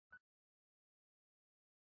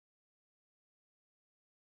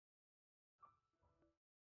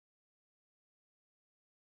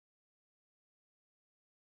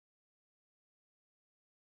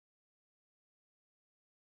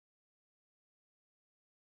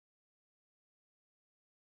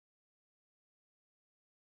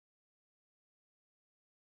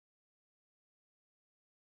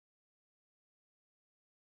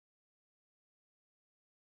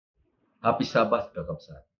Happy Sabbath,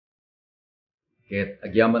 kakabsat. Ket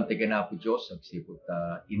agyaman ti kinapo Diyos, agsipot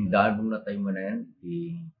ta indanon na tayo manen,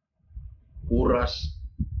 ti oras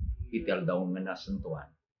iti aldaw nga nasantuan.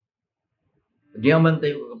 Agyaman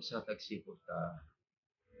tayo kakabsat, agsipot ta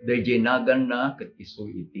dayjay nagan na ket isu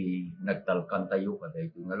iti nagtalkan tayo kada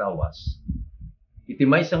iti nga lawas. Iti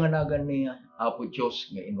maysa nga nagan ni Apo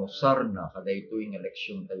Diyos nga inosar na kada ito yung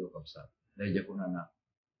eleksyon tayo kakabsat. Dayjay ko na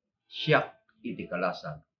siyak iti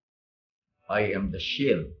kalasan. I am the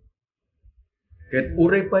shield. Ket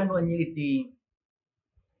uray pa no anya iti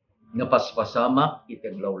napaspasamak iti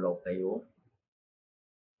aglawlaw tayo.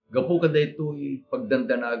 Gapu kada ito'y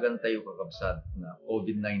pagdandanagan tayo kakabsat na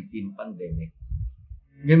COVID-19 pandemic.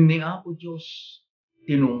 Ngem ni Apo Diyos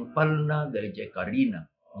tinungpal na dayjay karina,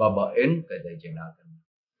 babaen kada dayjay nagan.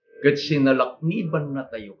 Ket sinalakniban na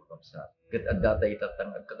tayo kakabsat. Ket adda tayo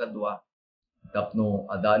tatangag kakadwa tapno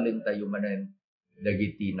adalin tayo manen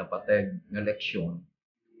dagiti napateg nga leksyon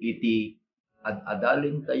iti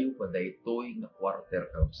adalin tayo kada ito'y nga quarter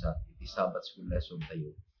kakabsat iti Sabbath school lesson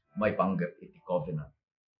tayo may panggap iti covenant.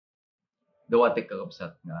 Dawati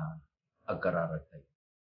kakabsat nga agkararag tayo.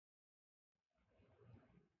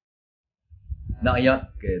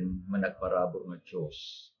 Naayat ken managparabor nga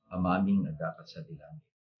Diyos amaming nagdakat sa dilangit.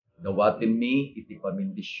 Dawatin mi iti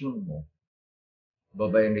pamindisyon mo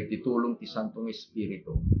babayan iti tulong ti Santong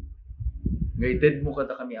Espiritu. Ngaited mo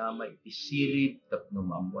kada kami ama iti sirip tapno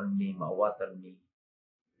maamuan mi, maawatan mi.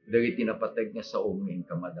 Dagiti napateg nga saom ng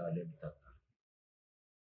kamadalin tata.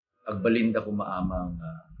 Agbalinda ko maamang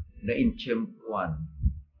na intsyempuan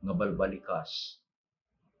nga balbalikas.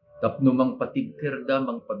 Tapno mang patigkerda,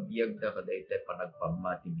 mang pabiyagda kada iti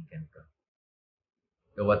panagpamatimiken ka.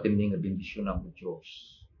 Dawatin mi nga bendisyon mo Diyos.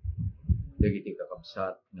 Dagiti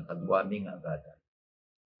kakabsat nga kadwami nga agada.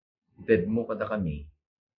 Ited mo kada kami,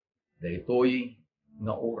 daytoy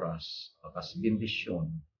nga oras, akas bendisyon,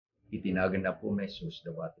 itinagan na po Jesus,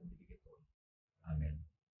 dawatin bigito. Amen.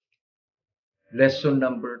 Lesson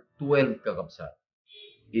number 12, kakabsat.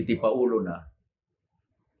 Iti paulo na,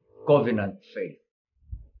 covenant faith.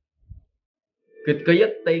 Ket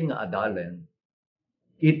kayat tayo nga adalan,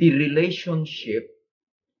 iti relationship,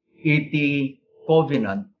 iti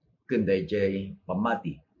covenant, kundi jay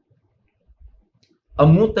pamati.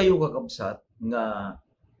 Amu tayo kakabsat nga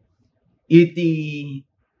iti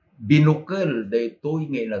binukal daytoy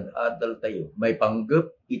nga nag-adal tayo. May panggap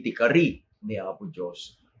iti kari ni Apo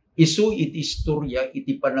Diyos. Isu iti istorya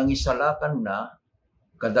iti panangisalakan na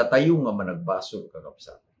kada tayo nga managbasol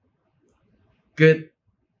kakabsat. Ket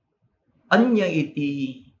anya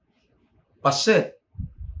iti paset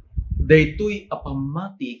daytoy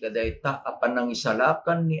apamati kada ita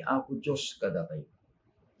apanangisalakan ni Apo Diyos kada tayo.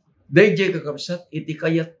 Dayjay kakabsat iti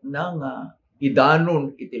kayat na nga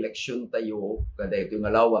idanon iti leksyon tayo kada ito nga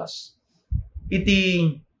lawas. Iti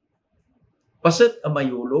paset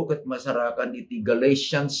amayulo ket masarakan iti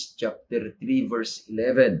Galatians chapter 3 verse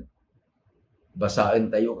 11. Basaen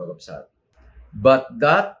tayo kakabsat. But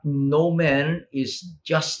that no man is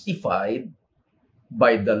justified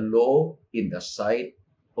by the law in the sight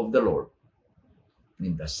of the Lord,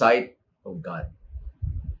 in the sight of God.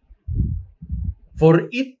 For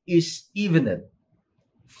it is evident,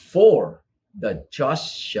 for the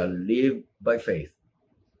just shall live by faith.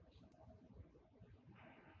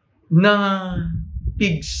 Na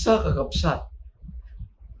pigsa kakabsat,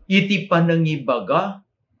 iti panangibaga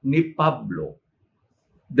ni Pablo,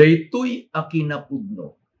 daytoy akinapudno,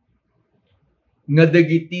 nga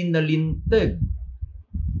dagiti nalinteg,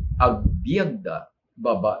 agbiagda,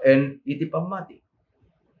 babaen iti pamati.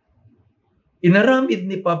 Inaramid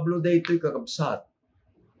ni Pablo daytoy kakabsat,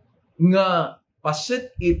 nga paset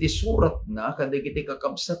iti surat na kadagiti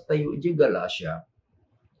kakabsat tayo iti Galacia.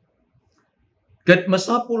 Ket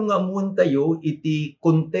masapul nga amuan tayo iti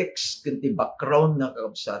context iti background na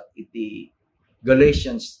kakabsat iti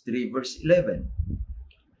Galatians 3 verse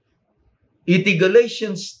 11. Iti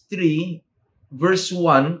Galatians 3 verse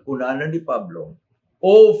 1 kunana ni Pablo,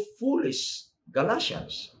 O foolish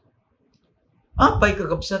Galatians. Apay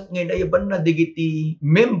kakabsat ngayon ayaban na digiti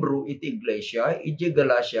membro iti iglesia, iti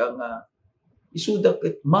Galacia nga isudak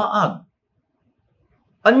ket maag.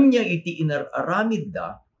 Anya iti inararamid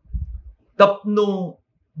da, tapno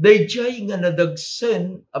dayjay nga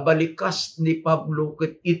nadagsen abalikas ni Pablo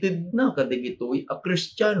ket itid na kadigitoy a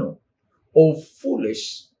Kristiyano, O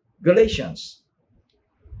foolish Galatians.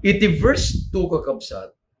 Iti verse 2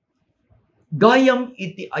 kakabsat, gayam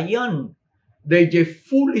iti ayan, dayjay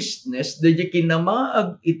foolishness, dayjay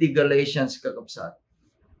kinamaag iti Galatians kakabsat.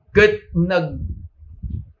 Ket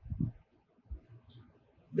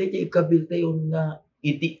dayjay kabil tayo nga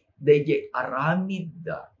iti dayjay aramid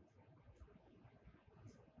da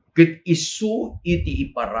ket isu iti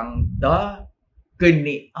iparangda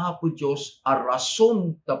kani Apo Diyos a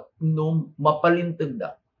rason tapno mapalintag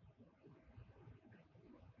da.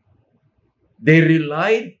 They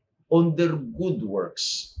relied on their good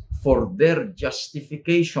works for their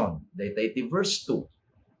justification. Dayta iti verse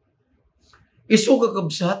 2. Isu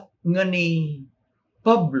kakabsat nga ni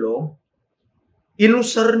Pablo,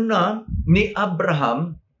 inusar na ni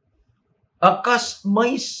Abraham akas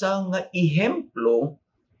maysa nga ihemplo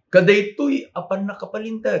kadaytoy apan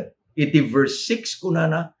nakapalintag. Iti verse 6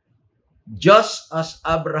 kunana, just as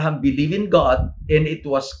Abraham believed in God and it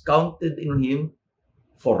was counted in him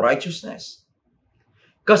for righteousness.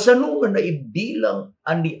 Kasano nga naibilang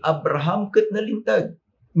ani Abraham ket nalintag?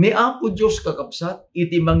 Ni Apo Diyos kakabsat,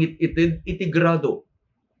 iti mangititid, iti grado.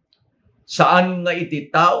 Saan nga iti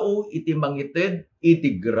tao, iti mangitid,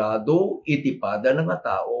 iti grado, iti pada nga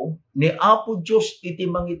tao, ni Apo Diyos iti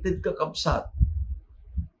mangitid kakabsat.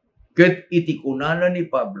 Ket iti kunana ni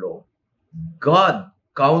Pablo, God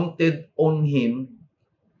counted on him,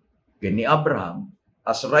 kini Abraham,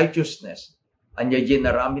 as righteousness. Anya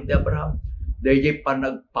ginaramit ni Abraham, dahil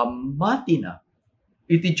panagpamati na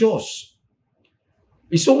iti Diyos.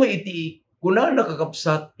 Isu nga iti kunana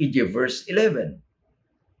kakabsat iti verse 11.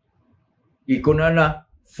 Ikunana,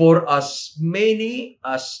 for as many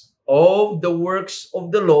as of the works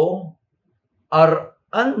of the law are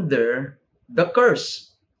under the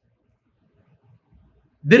curse.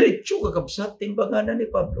 Diretso kakabsat timbangana ni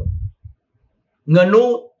Pablo.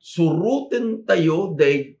 Ngano surutin tayo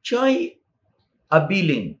dahil chay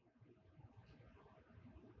abilin.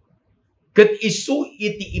 Kat isu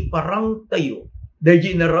iti iparang tayo,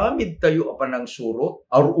 dahil naramid tayo apan ng surot,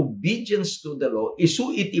 our obedience to the law,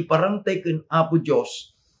 isu iti iparang tayo ken Apo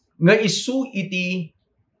Diyos, nga isu iti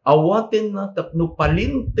awaten na tapno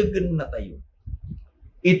palintagan na tayo.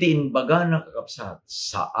 Iti inbaga na kakabsat,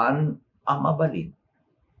 saan amabalin?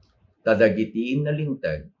 Tadagitiin na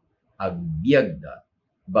lintag, agbyagda,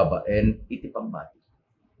 babaen iti pambati.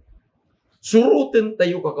 Surutin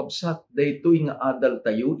tayo kakabsat, daytoy nga adal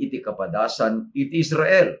tayo iti kapadasan iti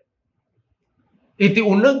Israel. Iti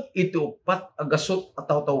unag, iti upat agasot at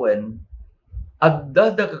tawtawen,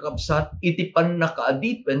 agdada kakabsat, iti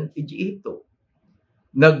pannakaadipen iti Egypto.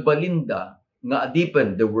 Nagbalinda nga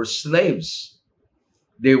adipen, they were slaves.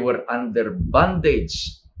 They were under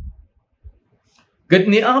bondage. Kat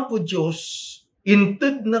ni Apo Diyos,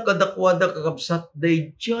 inted na kadakwada kakabsat,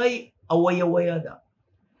 day chay away-awayada.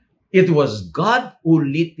 It was God who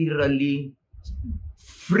literally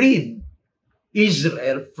freed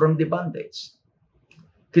Israel from the bondage.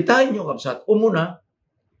 Kitain nyo kabsat, umuna,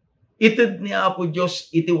 ited ni Apo Diyos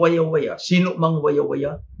iti waya-waya. Sino mang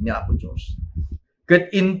waya-waya? Ni Apo Diyos. Kat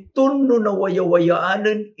intun no na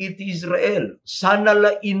waya-wayaanan iti Israel, sana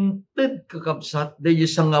la inted kakabsat dahi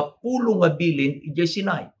sa nga pulo nga bilin iti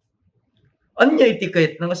Sinai. Anya iti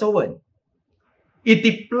kayat ng asawan?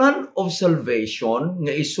 Iti plan of salvation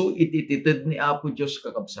nga isu iti tited ni Apo Diyos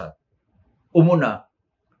kakabsat. Umuna,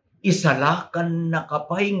 isalakan na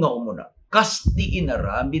kapay nga umuna. Kasti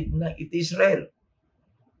inaramid na iti Israel.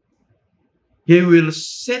 He will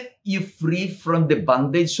set you free from the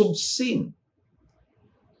bondage of sin.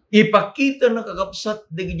 Ipakita na kakabsat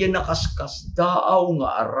di nakaskas daaw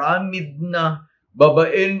nga aramid na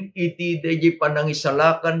babaen iti di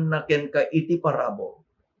panangisalakan na ken ka iti parabo.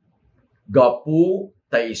 Gapu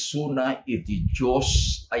taisuna iti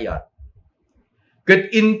Diyos ayat. Ket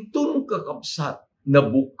intun kakabsat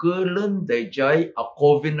nabukelan dayjay a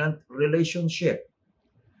covenant relationship.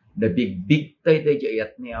 Nabigbig tay dayjay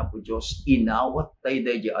ayat ni Apo Diyos, inawat tay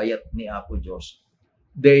dayjay ayat ni Apo Diyos.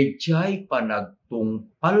 Dayjay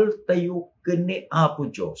panagtungpal tayo kani Apo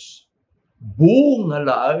Diyos. Buong nga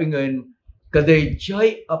laangan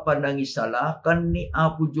kadayjay a panangisalakan ni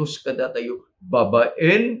Apo Diyos kada tayo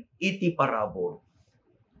babaen iti parabor.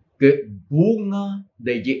 Ket bunga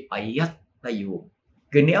dayjay ayat tayo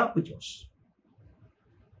kani Apo Diyos.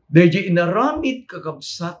 Dayjay inaramid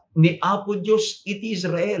kakabsat ni Apo Diyos iti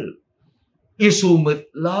Israel.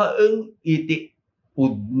 Isumetlaeng iti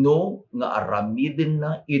pudno nga aramiden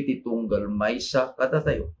na iti tunggal maysa kada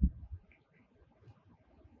tayo.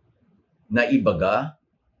 Naibaga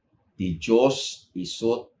ti Diyos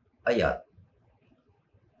isut ayat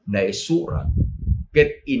na isurat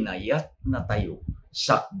ket inayat na tayo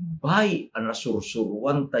sakbay ang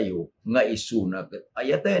nasursuruan tayo nga isuna ket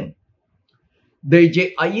ayaten.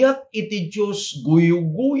 Dayjay ayat iti Diyos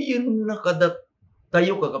guyuguyin na kadat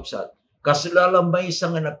tayo kakabsat. Kaslalamay sa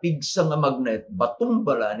nga napigsa nga magnet,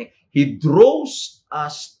 batumbalani, He draws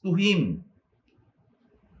us to Him.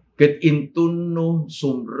 Ket intun no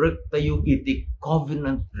sumrek tayo iti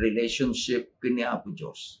covenant relationship kini Apo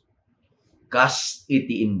Diyos. Kas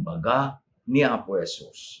iti imbaga ni Apo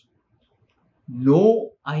Jesus.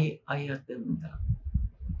 No ay ayatenda.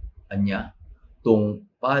 Anya,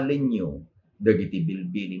 tungpalin nyo dagiti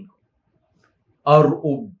bilbilin ko. Our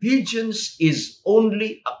obedience is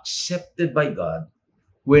only accepted by God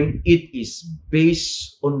when it is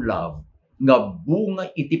based on love, nga bunga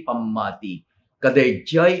iti pamati,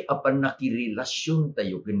 kadayjay apan nakirelasyon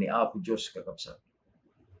tayo kini Apo Diyos kakabsat.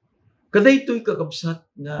 Kadaytoy kakabsat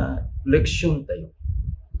nga leksyon tayo.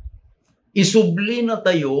 Isubli na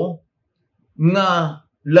tayo nga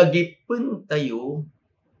lagipin tayo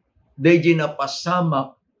dayjay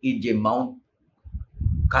napasamak iti Mount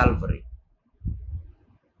Calvary.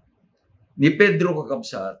 Ni Pedro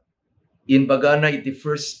kakabsat, inbagana iti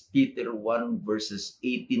 1 Peter 1 verses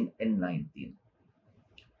 18 and 19.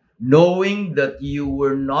 Knowing that you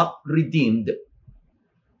were not redeemed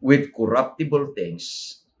with corruptible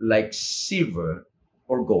things like silver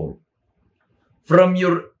or gold from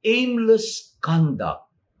your aimless conduct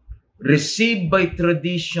received by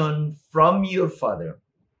tradition from your father,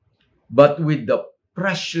 but with the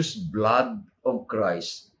precious blood of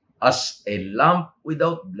Christ as a lamb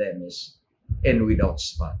without blemish and without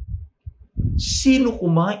spot. Sino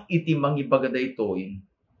kuma iti mangibaga daytoy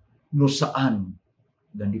no saan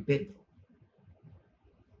da ni Pedro?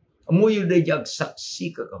 Amuyo day agsaksi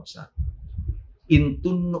kakabsat.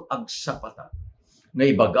 Intunno agsapata. Nga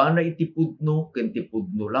ibagana iti pudno, ken ti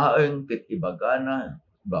pudno laeng, ket ibagana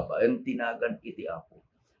babaen tinagan iti Apo.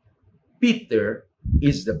 Peter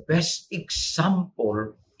is the best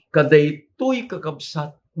example kadaytoy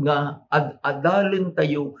kakabsat nga ad-adalen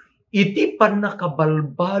tayo iti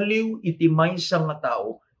panakabalbaliw iti maysa nga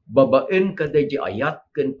tao babaen kadayjay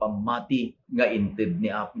ayat ken pamati nga inted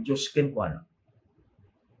ni Apo Dios ken kuana.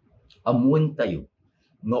 Amuan tayo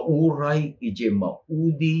nga uray ije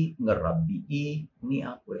maudi nga rabii ni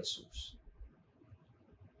Apo Jesus.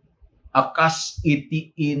 Akas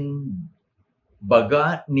iti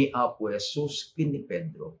baga ni Apo Jesus ken ni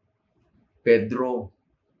Pedro. Pedro,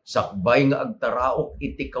 sakbay nga agtaraok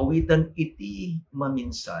iti kawitan iti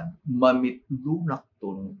maminsan,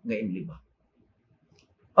 mamitlunakton nga inliba.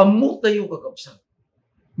 Ammo tayo kakabsat.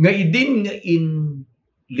 Nga idin nga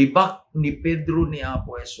libak ni Pedro ni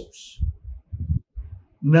Apo Jesus.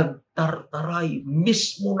 Nagtartaray,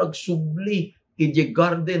 mismo nagsubli iti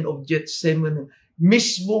Garden of Gethsemane,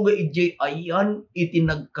 mismo nga iti ayan iti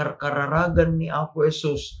nagkarkararagan ni Apo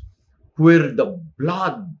Jesus, where the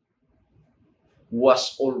blood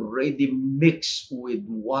was already mixed with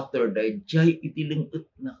water dahil jay itilingit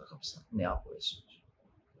na kakabsat ni Apo Jesus.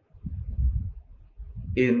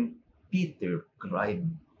 And Peter cried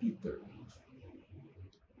bitterly.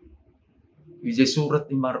 Ije surat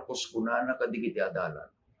ni Marcos kunana kadigiti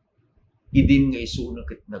adalan. Idin nga isuna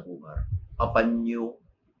ket nagungar. Apanyo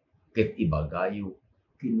ket ibagayo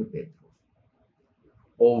kini Pedro.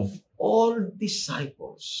 Of all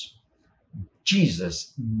disciples,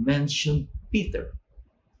 Jesus mentioned Peter.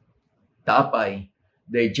 Tapay,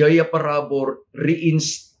 dayjay parabor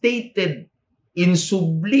reinstated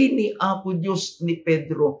insubli ni Apo Dios ni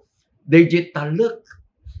Pedro. Dayjay talek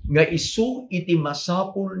nga isu iti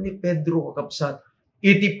masapul ni Pedro kakabsat.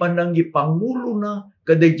 Iti panangi pangulo na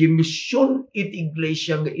kadayjay misyon iti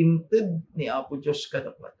iglesia nga inted ni Apo Dios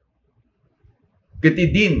kadapat. Ket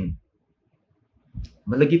idin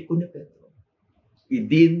malagip ko ni Pedro.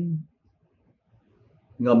 Idin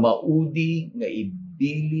nga maudi nga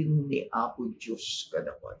ibilin ni Apo Dios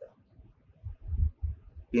kadakwada.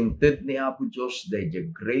 Inted ni Apo Dios dayjay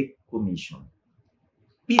Great Commission.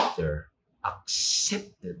 Peter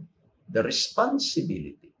accepted the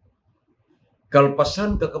responsibility.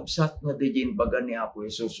 Kalpasan kakabsat nga dayjay baga ni Apo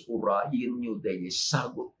Jesus, urayin niyo dayjay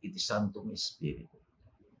sagot iti Santong Espiritu.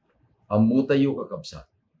 Ammo tayo kakabsat.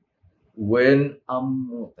 When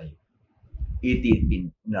ammo tayo iti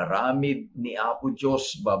naramid ni Apo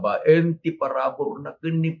Dios babaen ti parabor na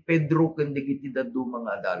ken ni Pedro ken digiti daddu mga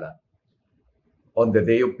adalan. On the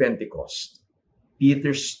day of Pentecost,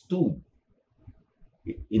 Peter stood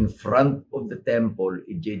in front of the temple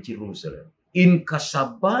in Jerusalem. In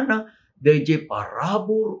kasabana dayjay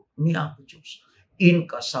parabor ni Apo Dios. In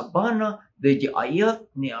kasabana dayjay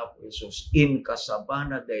ayat ni Apo Jesus. In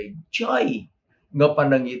kasabana dayjay nga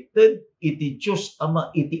panangited iti Dios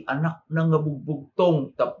Ama iti anak na nga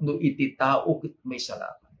bugbugtong tapno iti tao ket may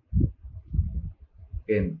salatan.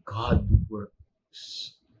 And God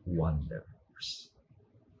works wonders.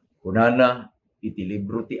 Kunana iti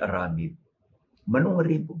libro ti Aramid, manong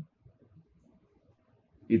ribo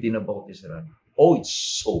iti nabautisran. Oh,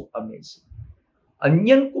 it's so amazing.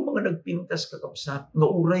 Anyan ko mga nagpintas kakabsat, nga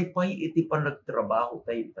uray pa'y iti panagtrabaho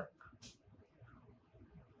tayo.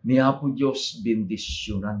 ni Apo Diyos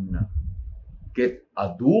bendisyonan na. Ket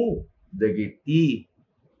adu dagiti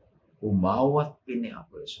umawat kini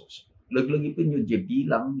Apo Jesus. Laglagi pa nyo di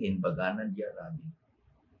bilang inbaganan di arami.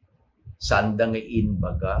 Sanda nga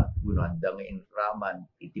inbaga, gunanda nga inraman,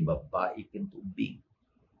 iti babae ken tubig.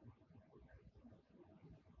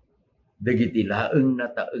 Dagiti laeng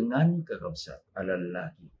nataengan kakabsat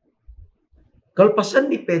alalaki.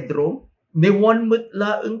 Kalpasan ni Pedro, ni Juan met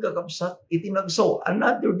laeng kakabsat iti nagsaw,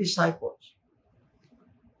 another disciples.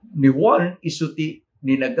 Ni Juan isuti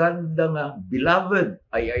ninaganda nga beloved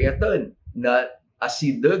ay ayatan na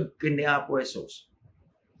asideg kini Apo Jesus.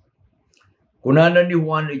 Kunana ni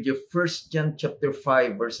Juan in 1 John chapter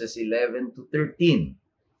 5 verses 11 to 13.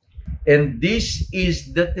 And this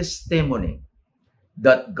is the testimony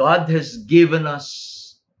that God has given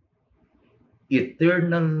us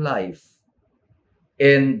eternal life,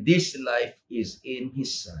 and this life is in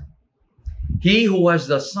His Son. He who has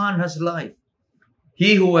the Son has life.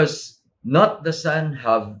 He who has not the Son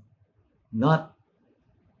have not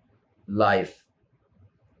life.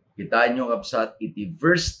 Kita nyo kapsat iti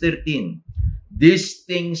verse 13. These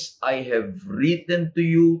things I have written to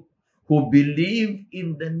you who believe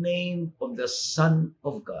in the name of the Son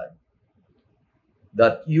of God,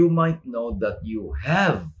 that you might know that you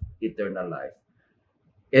have eternal life,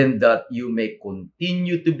 and that you may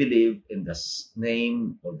continue to believe in the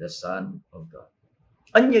name of the Son of God.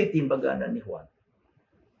 Anya itimbaganan ni Juan.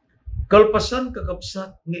 Kalpasan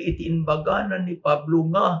kakapsat nga itiimbaganan ni Pablo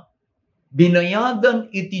nga binayadan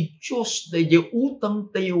iti Diyos dahi utang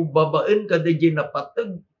tayo babaen kadahi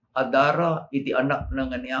napatag adara iti anak na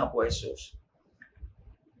nga ni Apo Jesus.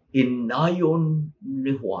 Inayon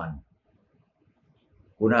ni Juan.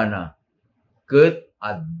 Kunana, ket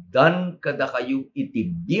addan kada kayo iti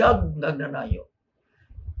biag nagnanayo.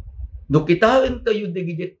 No kitaan tayo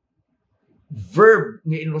digit verb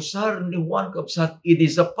nga inusar ni Juan kapsat, it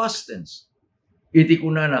is a past tense. Iti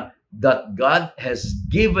kunana, that God has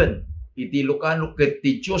given, iti ILOCANO ket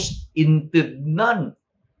ti Diyos intednan.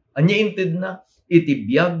 Anya intedna, iti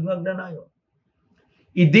biag nagnanayo.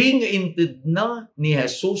 Idi nga intedna ni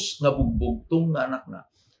Jesus nga bugbugtong nga anak na.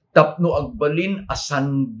 Tapno agbalin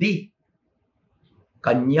asandi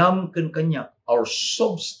kanyam ken kanya, our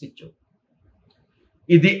substitute.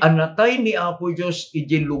 Idi anatay ni Apo Diyos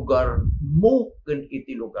iti lugar mo ken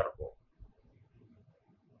iti lugar ko.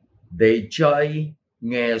 Dayjay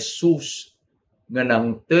nga Jesus nga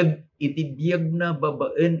nangted iti biag na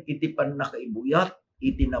babaen iti pannakaibuyat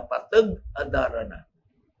iti napateg adara na.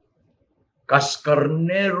 Kas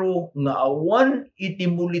karnero nga awan iti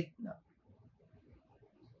mulit na.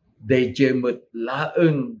 Dayjay met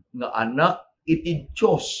laeng nga anak iti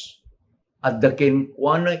Diyos at daken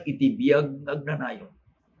kuana iti biag nagnanayon.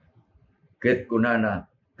 Ket kunana,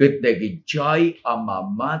 ket dagijay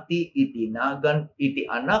amamati iti nagan iti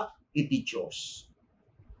anak iti Diyos.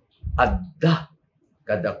 Adda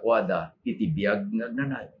kadakwada iti biag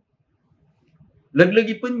nagnanayon.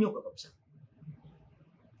 Laglagi pa nyo kakapsat.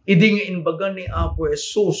 Idi nga inbaga ni Apo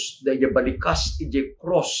Jesus dahil balikas iti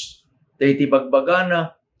cross dahil iti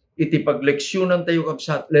bagbagana iti pagleksyonan tayo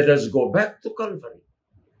kapsat, let us go back to Calvary.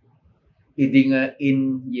 Idi nga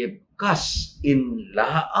inyebkas,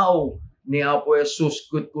 inlaaw ni Apo Jesus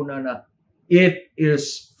ket kunana, it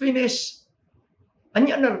is finished.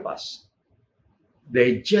 Anya nalpas.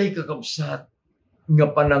 Dayjay kakabsat nga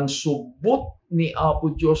panang subot ni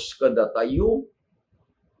Apo Dios kada tayo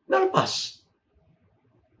nalpas.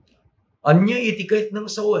 Anya iti kahit ng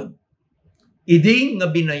sawan. Idi nga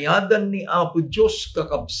binayadan ni Apo Dios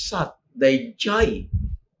kakabsat dayjay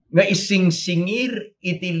nga isingsingir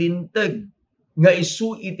iti linteg nga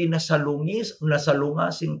isu iti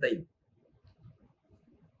nasalungasing tayo.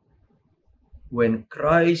 When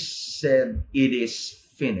Christ said it is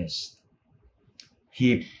finished,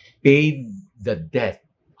 He paid the debt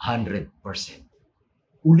 100%.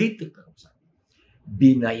 Ulit kakabsat.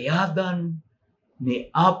 Binayadan ni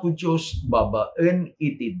Apo Diyos babaen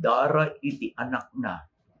iti dara iti anak na.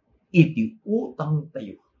 Iti utang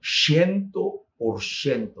tayo. 100%.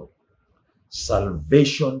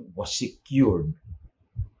 Salvation was secured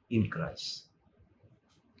in Christ.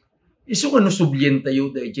 Isu nga nusublyen tayo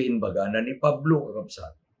dahil dyan bagana ni Pablo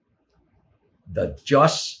kakabsat. The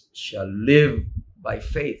just shall live by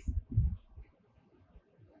faith.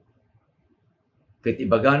 Ket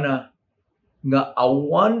ibagana nga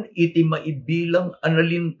awan iti maibilang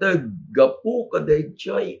analintag gapu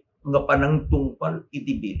kadayjay nga panangtungpal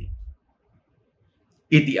iti bili.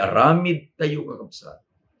 Iti aramid tayo kakabsat.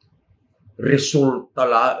 Resulta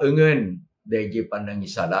laengen dayjay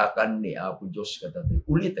panangisalakan ni Apo Dios katatay.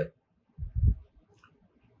 Ulitin.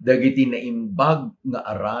 Dagiti naimbag nga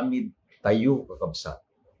aramid tayo kakabsat.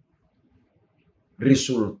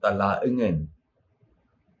 Resulta laengen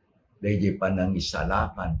dayjay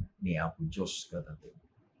panangisalakan ni Apo Dios katato.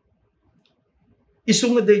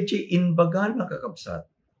 Isu nga dayjay imbaga na kakabsat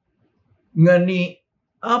nga ni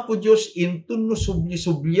Apo Dios intun no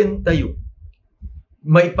subli-sublien tayo.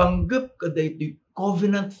 May panggap ka daytoy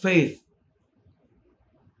covenant faith.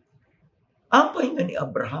 Apay nga ni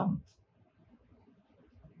Abraham.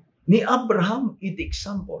 Ni Abraham iti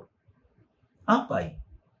example. Apay?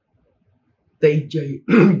 Dayjay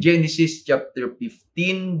Genesis chapter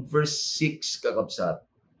 15 verse 6 kakabsat.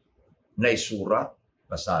 Na isurat,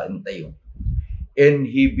 basaan tayo. And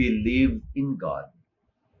he believed in God.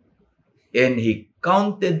 And he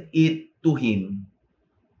counted it to him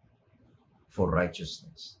for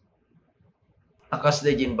righteousness. Akas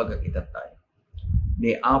na dyan baga kita tayo.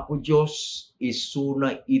 Ni Apo Diyos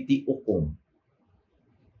isuna iti ukom.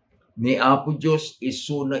 Ni Apo Diyos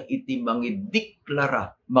isuna iti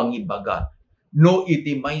mangideklara, mangibaga. No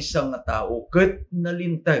iti maysa nga tao ket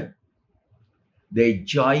nalintag.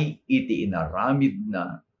 Dayjay iti inaramid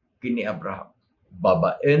na kini Abraham.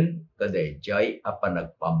 Babaen kadayjay a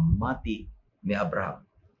panagpamati ni Abraham.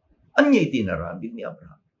 Anya iti inaramid ni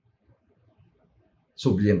Abraham?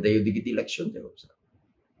 Sublian tayo digiti eleksyon tayo.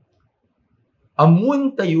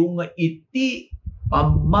 Amun tayo nga iti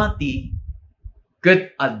pamati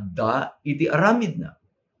ket adda iti aramid na.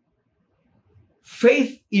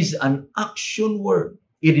 Faith is an action word.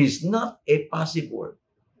 It is not a passive word.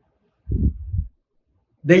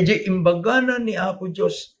 Dayjay imbagana ni Apo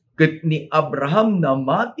Dios ket ni Abraham na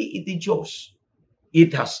mati iti Dios.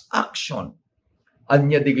 It has action.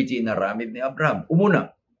 Anya digiti inaramid ni Abraham.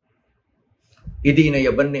 Umuna, iti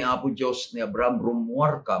inayaban ni Apo Dios ni Abraham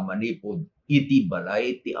rumuar ka manipod iti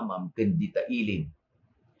balay ti amam ken ditailin.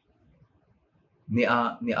 Ni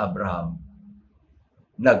Abraham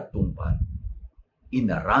nagtungpal.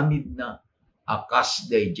 Inaramid na akas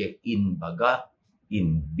dayjay inbaga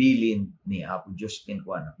inbilin ni Apo Dios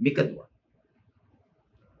kenkwana. Mikadua.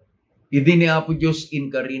 Idi ni Apo Dios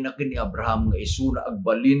inkarina ken ni Abraham nga isuna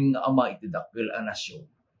agbalin nga ama iti dakkel a nasyon.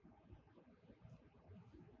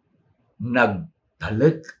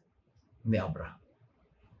 Nagtalek ni Abraham.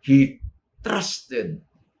 He trusted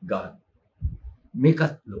God.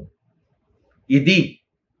 Mikatlo. Idi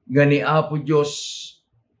nga ni Apo Dios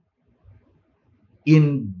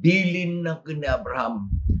inbilin na kini Abraham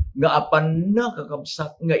nga apan na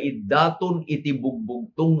kakabsat nga idaton iti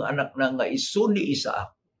bugbugtong anak na nga isu ni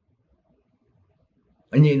Isaac.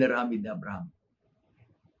 Anya inaramid ni Abraham?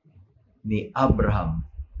 Ni Abraham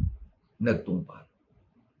nagtungpal.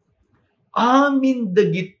 Amin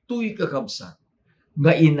dagitoy kakabsat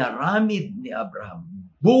nga inaramid ni Abraham.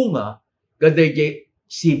 Bunga kadayjay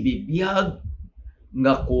si bibiyag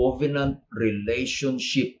nga covenant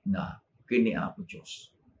relationship na kini Apo Dios.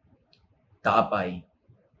 Tapay,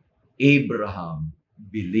 Abraham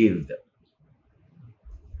believed.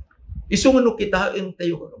 Isungano kitain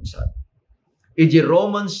tayo kakabsat. Iti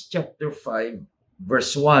Romans chapter 5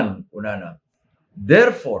 verse 1 unana.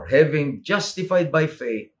 Therefore, having justified by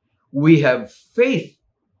faith, we have faith.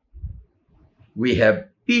 We have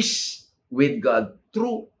peace with God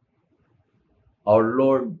through our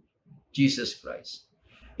Lord Jesus Christ.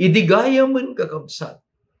 Idigaya man kakabsat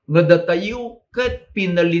nga datayo ket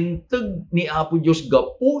pinalintag ni Apo Dios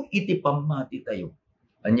gapu iti pamati tayo.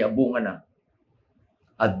 Anya bunga na.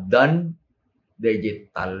 Addan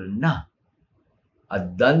dayjay talna.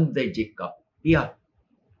 Addan dayjay kapya.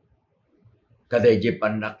 Kadayjay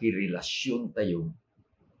panakirelasyon tayo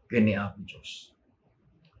kini Apo Dios.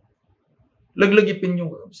 Laglagipin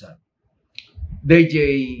yung kakabsat.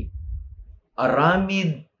 Dayjay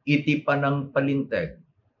aramid iti panang palintag,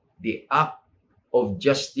 the act of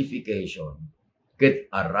justification,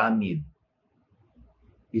 ket aramid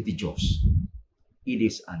iti Dios. It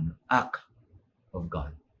is an act of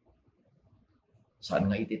God.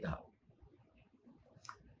 Saan nga iti tao?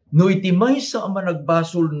 No iti maysa ama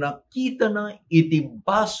nagbasol nakita na iti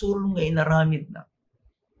basol nga inaramid na.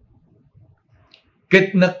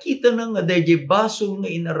 Ket nakita na nga dayjay basol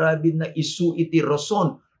nga inaramid na isu iti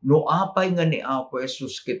rason no apay nga ni Apo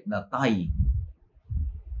Jesus ket natay.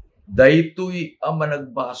 Daytoy ama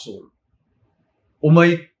nagbasol.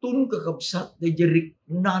 Umaytun kakabsat dayjay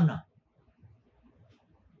riknana.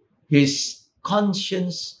 His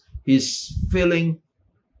conscience, his feeling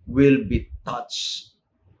will be touched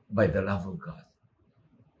by the love of God.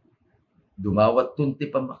 Dumawat tunti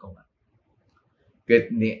pamakawan. Ket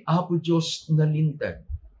ni Apo Dios nalintag,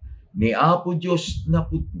 ni Apo Dios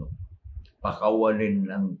naputno, pakawanin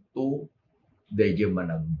lang to dayjay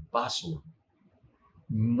managbasol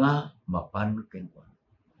nga mapan kenkuan.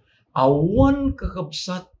 Awan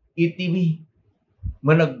kakabsat itimi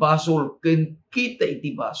managbasol ken kita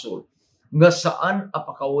iti basol nga saan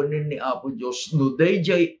apakawanin ni Apo Dios no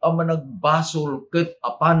dayjay a managbasol ket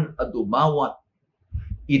apan adumawat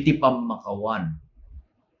iti pamakawan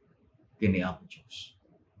kini Apo Dios.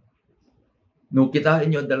 No kita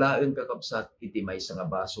inyo dalaeng kakabsat iti maysa nga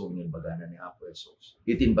basol ng bagana ni Apo Jesus.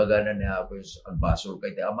 Itin bagana ni Apo Jesus agbasol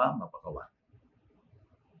kay ti Ama mapakawan.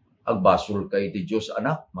 Agbasol kay ti Dios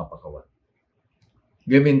anak mapakawan.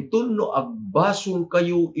 Gamintun no agbasol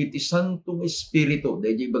kayo iti Santong Espiritu,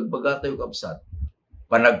 dahil bagbaga tayo kabsat,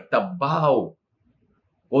 panagtabaw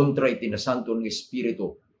kontra iti na Santong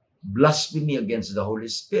Espiritu, blasphemy against the Holy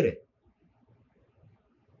Spirit.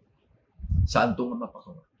 Saan ito nga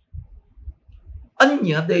mapakawan?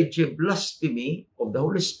 Anya, dahil blasphemy of the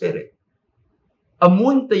Holy Spirit.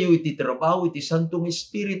 Amun tayo iti trabaho iti Santong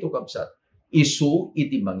Espiritu kabsat, isu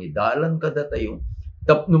iti mangidalan kada tayo,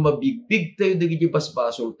 tapno mabigbig tayo dagiti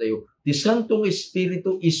basbasol tayo, ti Santong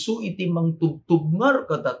Espiritu isu iti mangtubtubngar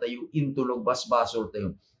kada tayo intulog basbasol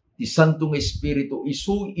tayo. Ti Santong Espiritu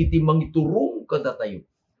isu iti mangiturong kada tayo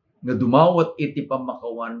nga dumawat iti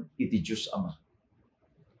pamakawan iti Dios Ama.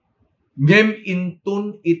 Ngem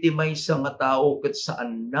intun iti maysa nga tao ket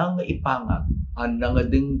saan na nga ipangat, anna nga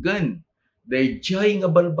denggan, dayjay nga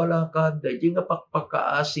balbalakad, dayjay nga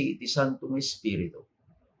pakpakaasi iti Santong Espiritu.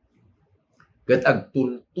 Ket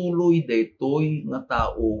agtultuloy daytoy nga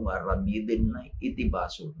tao nga aramiden na iti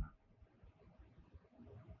basol na.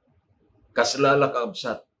 Kaslala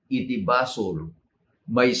kabsat iti basol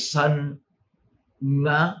maysan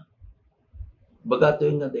nga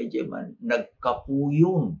bagatoy nga dayjay man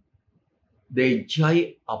nagkapuyon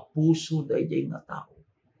dayjay apuso dayjay nga tao.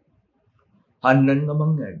 Hanan nga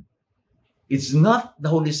mangeg. It's not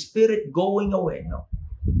the Holy Spirit going away, no.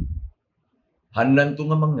 Hanan to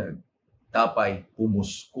nga mangeg. Tapay,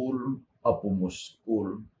 pumuskul,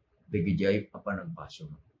 dagijay apanagbasol.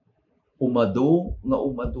 Umado,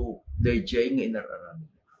 dayjay nga inararami.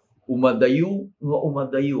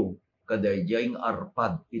 Umadayo, kadayjay nga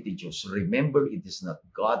arpad iti Diyos. Remember, it is not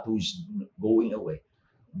God who is going away.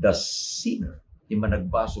 The sinner, ti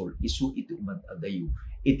managbasol, isu iti umadayo,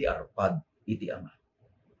 iti arpad, iti Ama.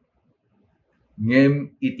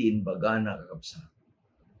 Ngem iti inbagana kakabsa.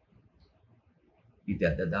 Iti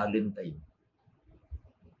adadalin tayo.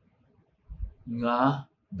 Nga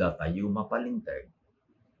datayo mapalintag.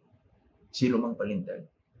 Sino mang palintag?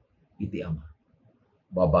 Iti Ama.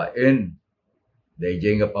 Babaen,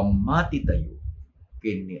 dayjay nga pamati tayo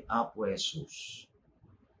kini Apo Jesus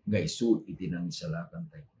nga isu iti nang isalakan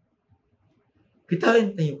tayo.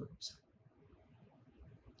 Kitain tayo kakabsa.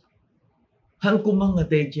 Han kumang nga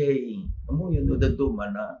dayjay, amo yun,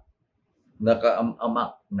 daduma na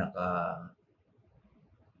naka-amak,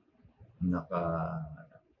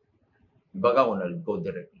 ibaga ko go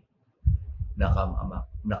directly, naka-amak,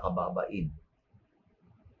 nakababain.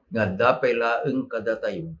 Nga dapay laeng kada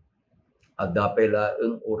tayo, at dapay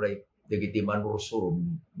laeng uray, dagiti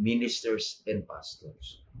manursurum, ministers and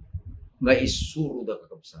pastors, nga isuro da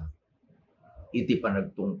kakabsa, iti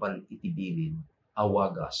panagtungpal, iti bilin,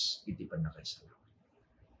 awagas, iti panakaisalaw.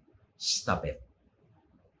 Stop it.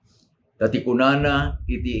 Dati kunana,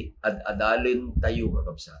 iti adalin tayo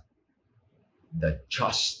kakabsa. The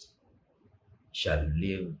just shall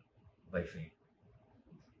live by faith.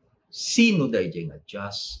 Sino dayjay nga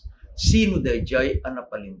just? Sino dayjay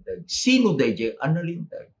anapalintag? Sino dayjay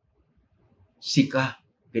analintag? Sika,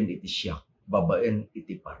 ken iti siyak, babaen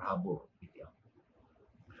iti parabor, iti Ama.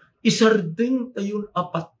 Isardeng tayon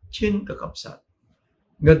apatyen kakabsat.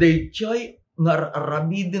 Nga dayjay nga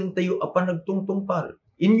aramiden tayo apan nagtungtungpal.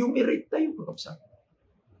 Enumerate tayo kakabsat.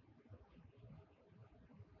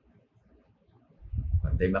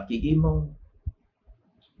 Pantay makigimaw.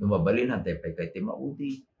 Numabalin hantay pay kay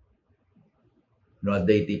timaudi. No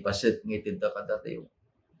aday ti paset ngitid da kada tayo.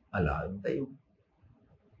 Alaan tayo.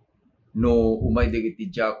 No umay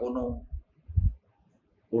digiti diakono.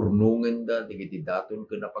 Urnungen da digiti daton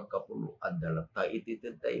ken napagkapulo addalat ta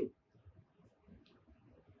itited tayo.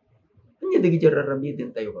 Anya digiti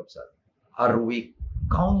raramiden tayo kapsat. Are we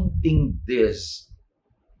counting this?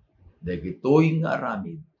 Dagitoy nga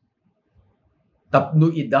aramid.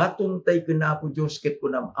 Tapno idaton tay kenapo Dios ket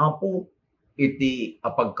kunam Apo iti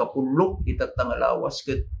apagkapulok itatangalawas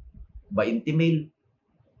ket 20,000.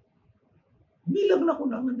 Bilang na ko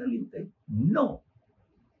na nga nalintay. No.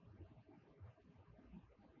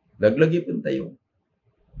 Laglagi pun tayo.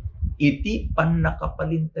 Iti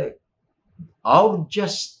panakapalintay. Our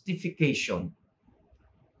justification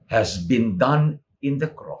has been done in the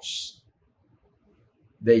cross.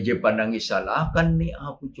 Dahil panangisalakan ni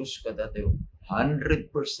Apo Diyos kada tayo,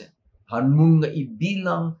 100%. Hanmun nga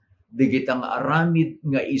ibilang, digit ang aramid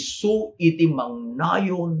nga isu iti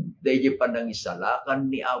mangnayon, dahil panangisalakan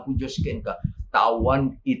ni Apo Diyos ken ka,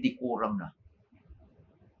 tawan iti kuram na.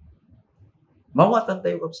 Mawatan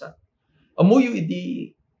tayo kapsat. Amuyo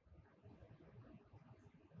iti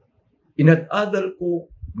inadadal ko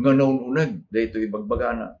nga naununag, dahil ito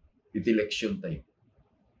ibagbagana, iti leksyon tayo.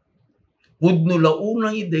 Pudno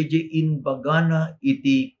launang iti inbagana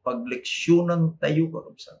iti pagleksyonan tayo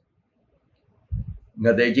kakabsat.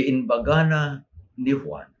 Nga dahil inbagana ni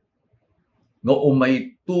Juan, nga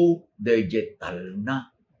umayto dahil talna,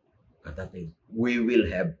 katatay, we will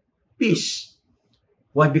have peace.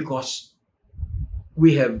 Why? Because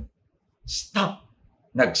we have stopped,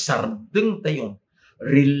 nagsardeng tayo,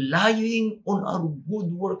 relying on our good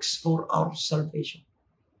works for our salvation.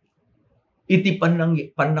 Iti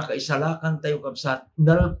panakaisalakan tayo kapsat,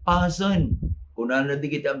 nalpasan. Kung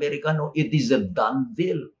nanadigit Amerikano, it is a done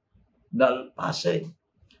deal. Nalpasan.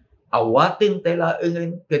 Awatin tayo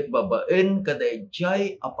laengan, ket babaen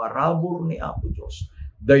kadayjay aparabor ni Apo Diyos.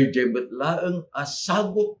 Dayjay betlaeng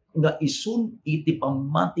asagot nga isun iti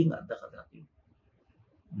pamati nga dakadati.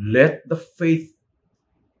 Let the faith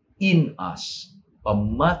in us,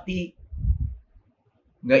 pamati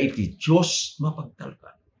nga iti Diyos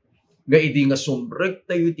mapagtalkan. Nga iti nga sumrek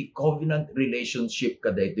tayo iti covenant relationship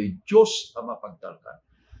kada ito'y Diyos ang mapagtalkan.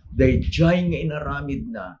 Dayjay nga inaramid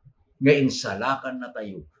na, nga insalakan na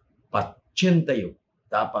tayo, patyen tayo,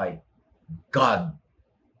 tapay, God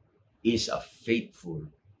is a faithful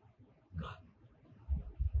God.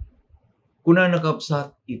 Kuna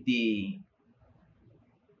nakapsat iti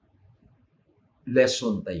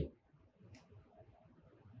lesson tayo.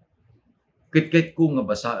 Kit-kit ko nga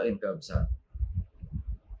basahin kapsat.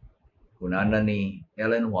 Kunana ni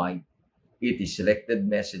Ellen White, it is Selected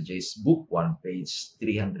Messages, Book 1, page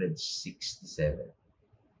 367.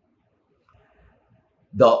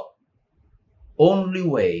 The only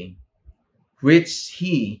way which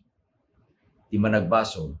he, di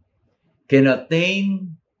managbaso, can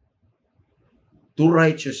attain to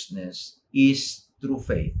righteousness is through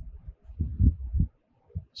faith.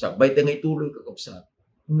 Sakbay tayo nga ituloy kakapsat,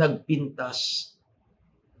 nagpintas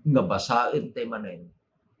nga basahin tayo manin,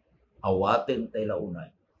 awaten tayo launay.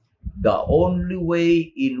 The only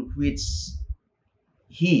way in which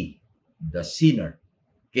he, the sinner,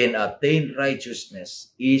 can attain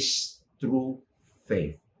righteousness is through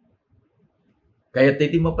faith. Kaya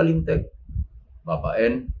tayo mapalintag,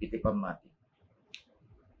 babaen iti pamati.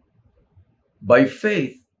 By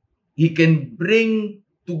faith, he can bring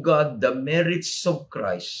to God the merits of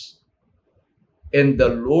Christ, and the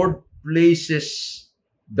Lord places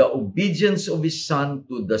the obedience of His Son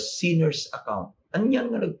to the sinner's account.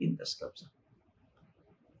 Anyan nga nagpintas ka sa?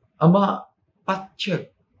 Ama,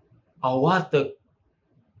 patsyek, awatag,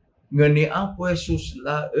 nga ni Apo Jesus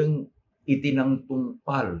laeng itinang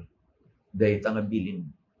tungpal dahi tangabilin.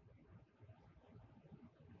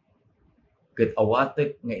 Ket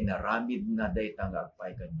awatag nga inaramid na dahi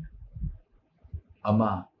tangagpay kanya.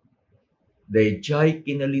 Ama, dayjay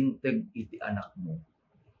kinalintag iti anak mo,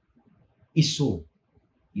 isu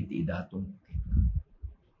iti idatong.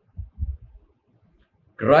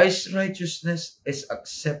 Christ's righteousness is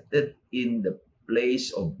accepted in the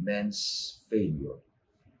place of man's failure.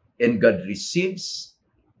 And God receives,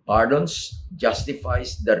 pardons,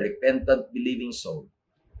 justifies the repentant believing soul,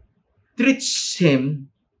 treats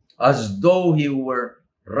him as though he were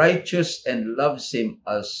righteous and loves him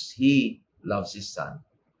as he loves his Son.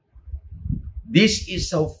 This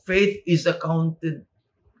is how faith is accounted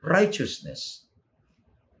righteousness.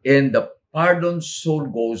 And the pardoned soul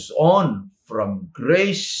goes on from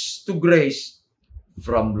grace to grace,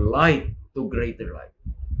 from light to greater light.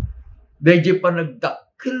 Dahil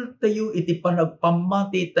panagdakil tayo, iti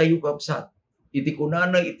panagpamati tayo kapsat. Iti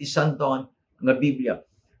kunana, iti santawan nga Biblia.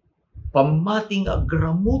 Pamati nga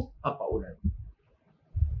agramot apaunan.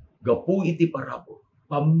 Gapu iti parabo.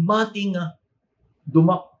 Pamati nga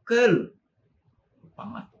dumakkel.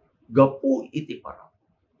 Pangat. Gapu iti parabo.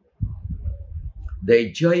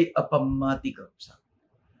 Dayjay apamati kapsat.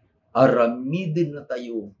 Aramidin na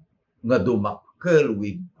tayo nga dumakkel,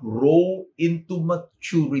 we grow into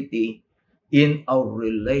maturity in our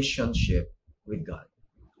relationship with God.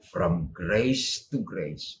 From grace to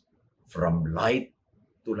grace, from light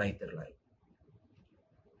to lighter light.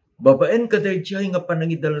 Babaen kadayjay nga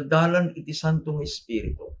panangidaldalan iti Santong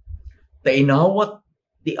Espiritu. Tainawat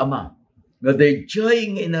ti Ama, nga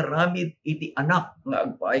dayjay nga inaramid iti anak nga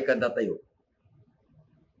agpaay kada tayo.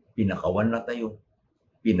 Pinakawan na tayo,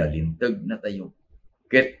 pinalintag na tayo,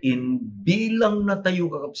 Ket bilang na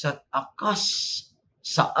tayo kakabsat, akas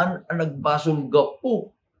saan ang nagbasol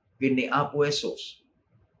gapo kini Apo Jesus.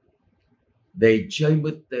 Dayjay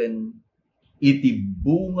beten iti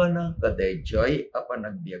bunga na kadayjay apan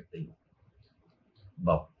nagbiag tayo.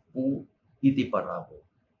 Bapu iti parabo.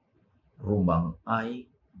 Rumang ay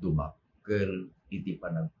dumakkel iti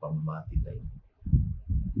panagpamati tayo.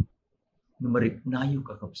 Numariknayo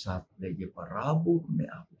kakabsat dayjay parabo ni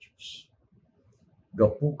Apo Diyos.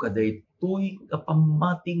 Gapu kaday tuy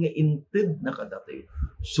kapamati nga inted na kadatayo.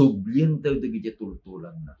 Sublyen tayo dagiti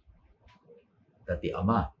tultulan na. Dati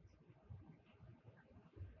Ama,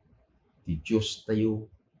 ti Diyos tayo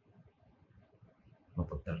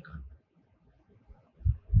mapagtalkan.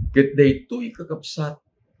 Ket daytoy kakabsat,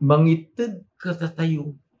 mangited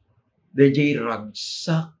katatayo, dayjay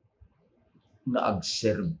ragsak nga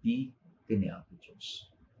agserbi kini Apo Diyos.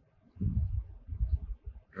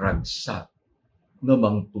 Ragsak nga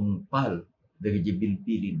mangtungpal dagiti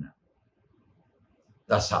bilbilin na.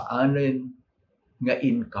 Tasaanen nga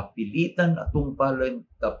inkapilitan at tungpalan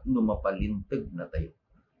tapno mapalintag na tayo.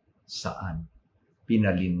 Saan?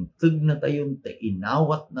 Pinalintag na tayo,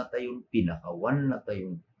 inawat na tayo, pinakawan na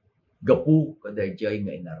tayo. Gapu kadayjay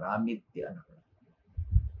nga inaramid ti anak na.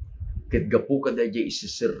 Ket gapu kadayjay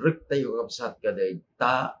isisirek tayo kapsat kaday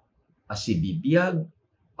ta asibibiyag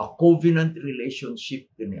a covenant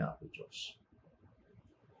relationship kini Apo Diyos.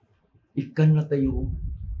 Ikan na tayo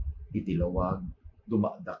itilawag,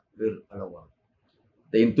 dumadakkel alawag.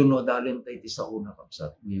 Tayo tunodalin tayo ti sa una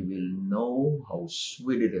kapsat. We will know how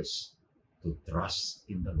sweet it is to trust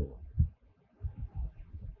in the Lord.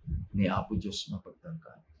 Ni Apo Diyos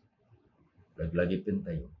mapagtangkan. Laglagipin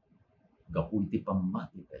tayo. Gapu iti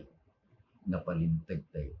pamati tayo. Napalintag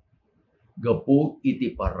tayo. Gapu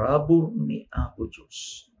iti parabor ni Apo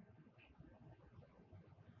Diyos.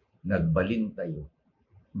 Nagbalin tayo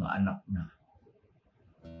nga anak na.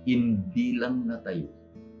 Hindi lang na tayo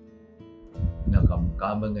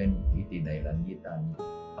nakamkamangan iti nailangitan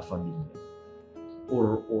a familia.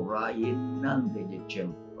 Urayin nan de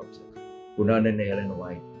tiyempo kapsa. Kunanan na Ellen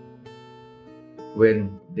White,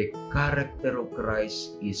 when the character of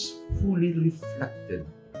Christ is fully reflected,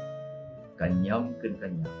 kanyam ken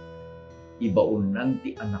kanyam, ibaon nang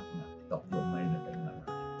ti anak na, tapno may na tayo nga.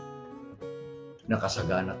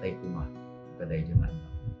 Nakasagana tayo kuma, kaday dyan anak.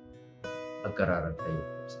 Agkararag tayo.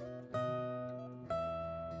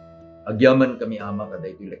 Agyaman kami Ama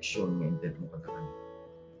kaday ito leksyon nga inted mo kadakan.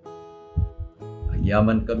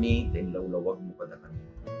 Agyaman kami ten lawlawag mo kadakan.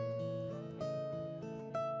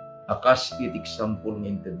 Akas itik sampul nga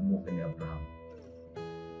inted mo kani Abraham.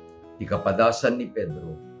 Ti kapadasan ni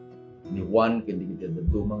Pedro, ni Juan kini iti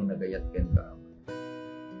dumang nagayat ken ka Ama.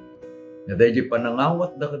 Nadayjay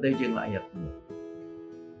panangawat da kadayjay nga ayat mo.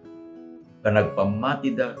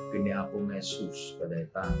 Kanagpamati da kini Apo nga Jesus kaday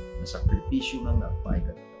ta na sakripisyo nga nagpaay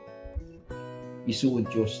ka. Isuod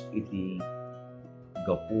Diyos iti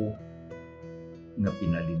gapu nga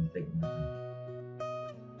pinalintag na.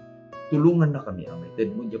 Tulungan na kami, Ama. Ted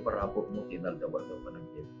mo diya parapot mo tinaldawal daw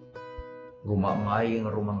panagyan. Rumangay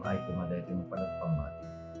kumaday iti mo panagpamati.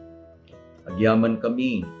 Agyaman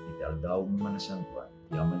kami, iti aldaw mo manasantuan.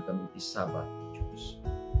 Agyaman kami iti Sabbath, Diyos.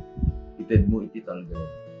 Ited mo iti talgay.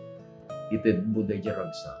 Ited mo day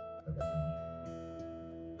ragsak kada kami.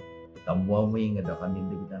 Tamwa mo yung nga kami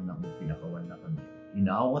digitan na pinakawan na kami.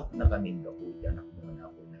 Inawat na kami gapu anak mo na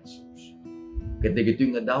ako na Jesus. Kaya ito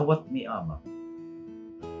yung nga dawat ni Ama.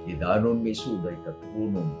 Idanon may suday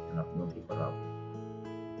katurunon anak mo ti parabo.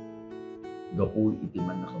 Gapu iti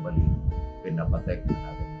man nakabalin. Pinapatek na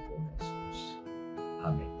natin ako na Jesus.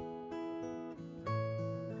 Amen.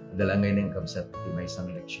 Dalangay ng kabsat iti may isang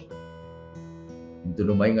leksyon. Ito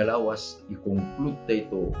lumay nga lawas, i-conclude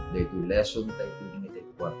tayo ito lesson tayo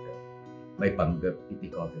ito quarter. May panggap iti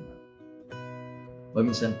covenant.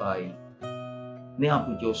 Maminsan pa ay, ni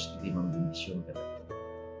Apo Diyos iti mang bendisyon ka.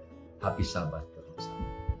 Happy Sabbath ka.